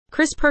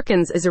Chris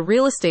Perkins is a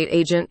real estate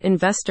agent,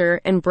 investor,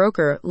 and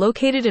broker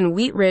located in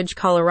Wheat Ridge,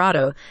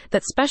 Colorado,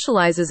 that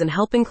specializes in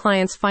helping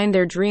clients find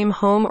their dream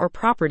home or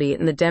property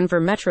in the Denver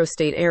metro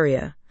state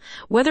area.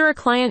 Whether a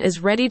client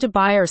is ready to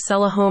buy or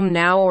sell a home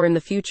now or in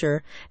the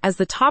future, as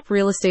the top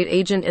real estate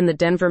agent in the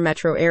Denver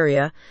metro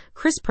area,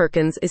 Chris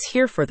Perkins is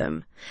here for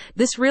them.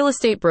 This real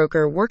estate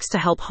broker works to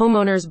help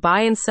homeowners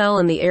buy and sell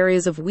in the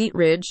areas of Wheat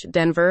Ridge,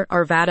 Denver,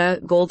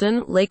 Arvada,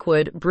 Golden,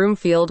 Lakewood,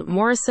 Broomfield,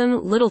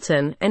 Morrison,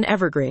 Littleton, and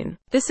Evergreen.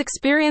 This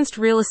experienced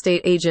real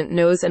estate agent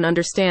knows and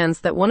understands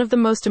that one of the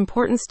most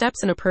important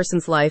steps in a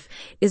person's life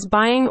is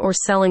buying or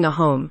selling a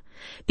home.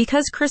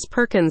 Because Chris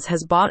Perkins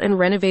has bought and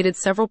renovated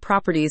several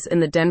properties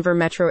in the Denver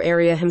metro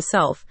area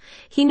himself,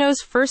 he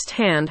knows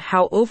firsthand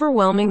how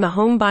overwhelming the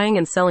home buying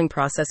and selling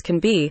process can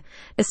be,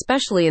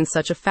 especially in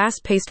such a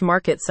fast-paced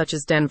market such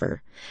as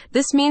Denver.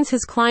 This means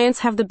his clients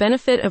have the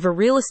benefit of a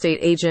real estate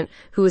agent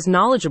who is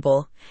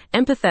knowledgeable,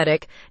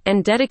 empathetic,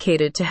 and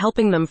dedicated to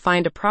helping them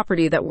find a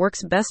property that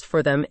works best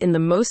for them in the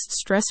most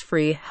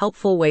stress-free,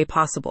 helpful way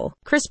possible.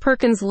 Chris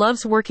Perkins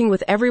loves working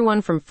with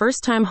everyone from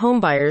first-time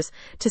homebuyers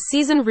to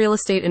seasoned real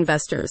estate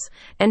investors,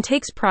 and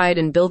takes pride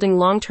in building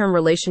long-term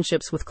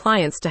relationships with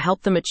clients to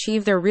help them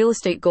achieve their real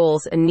estate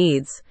goals and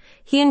needs.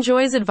 He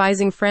enjoys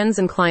advising friends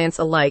and clients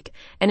alike,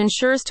 and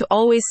ensures to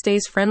always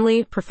stays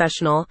friendly,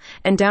 professional,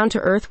 and down to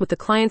earth with the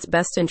client's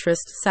best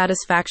interest,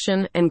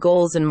 satisfaction, and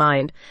goals in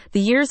mind. The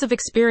years of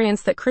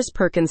experience that Chris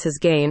Perkins has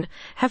gained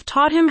have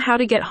taught him how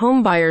to get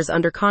home buyers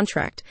under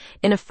contract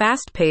in a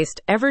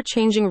fast-paced,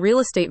 ever-changing real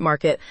estate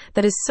market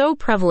that is so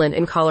prevalent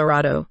in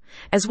Colorado,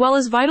 as well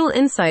as vital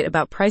insight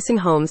about pricing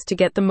homes to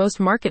get the most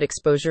market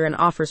exposure and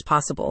offers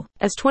possible.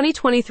 As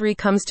 2023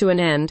 comes to an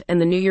end and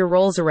the new year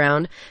rolls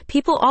around,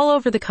 people all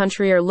over the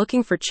country are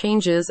looking for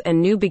changes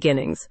and new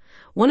beginnings.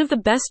 One of the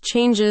best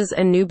changes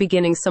and new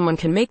beginnings someone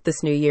can make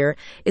this new year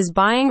is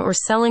buying or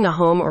selling a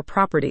home or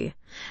property.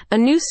 A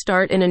new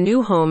start in a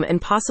new home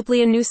and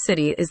possibly a new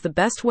city is the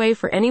best way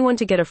for anyone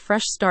to get a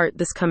fresh start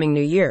this coming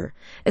new year,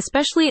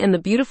 especially in the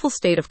beautiful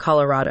state of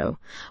Colorado.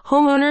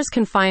 Homeowners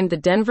can find the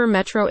Denver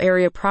metro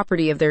area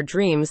property of their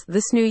dreams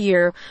this new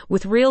year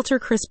with Realtor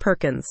Chris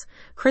Perkins.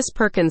 Chris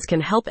Perkins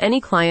can help any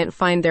client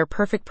find their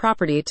perfect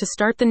property to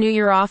start the new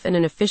year off in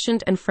an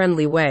efficient and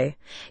friendly way.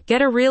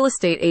 Get a real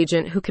estate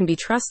agent who can be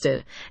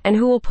trusted and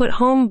who will put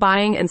home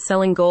buying and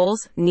selling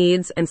goals,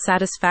 needs, and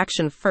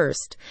satisfaction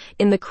first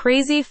in the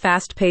crazy,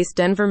 fast-paced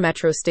Denver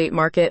metro state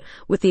market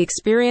with the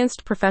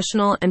experienced,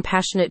 professional, and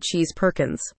passionate Cheese Perkins.